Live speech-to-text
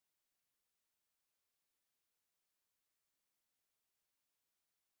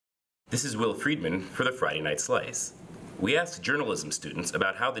This is Will Friedman for the Friday Night Slice. We asked journalism students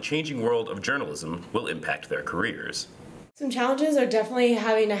about how the changing world of journalism will impact their careers. Some challenges are definitely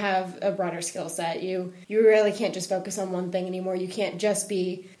having to have a broader skill set. You really can't just focus on one thing anymore. You can't just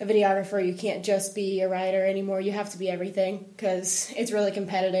be a videographer. You can't just be a writer anymore. You have to be everything because it's really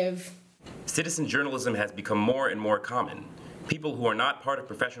competitive. Citizen journalism has become more and more common. People who are not part of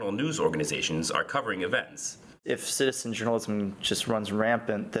professional news organizations are covering events. If citizen journalism just runs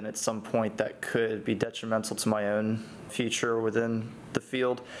rampant, then at some point that could be detrimental to my own future within the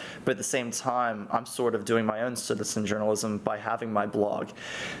field. But at the same time, I'm sort of doing my own citizen journalism by having my blog.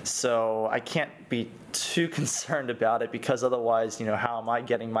 So I can't be too concerned about it because otherwise, how am I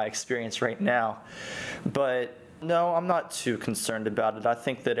getting my experience right now? But no, I'm not too concerned about it. I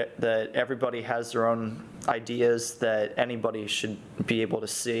think that everybody has their own ideas that anybody should be able to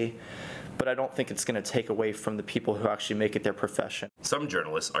see. But I don't think it's going to take away from the people who actually make it their profession. Some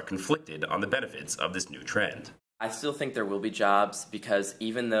journalists are conflicted on the benefits of this new trend. I still think there will be jobs because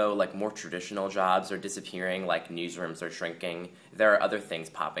even though more traditional jobs are disappearing, like newsrooms are shrinking, there are other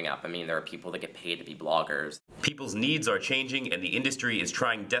things popping up. I mean, there are people that get paid to be bloggers. People's needs are changing and the industry is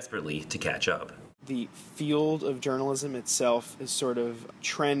trying desperately to catch up. The field of journalism itself is sort of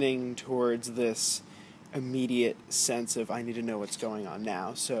trending towards this immediate sense of I need to know what's going on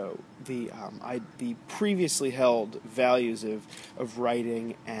now. So the previously held values of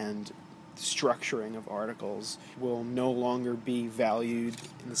writing and structuring of articles will no longer be valued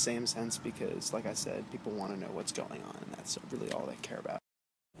in the same sense because, like I said, people want to know what's going on, and that's really all they care about.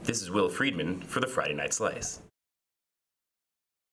 This is Will Friedman for the Friday Night Slice.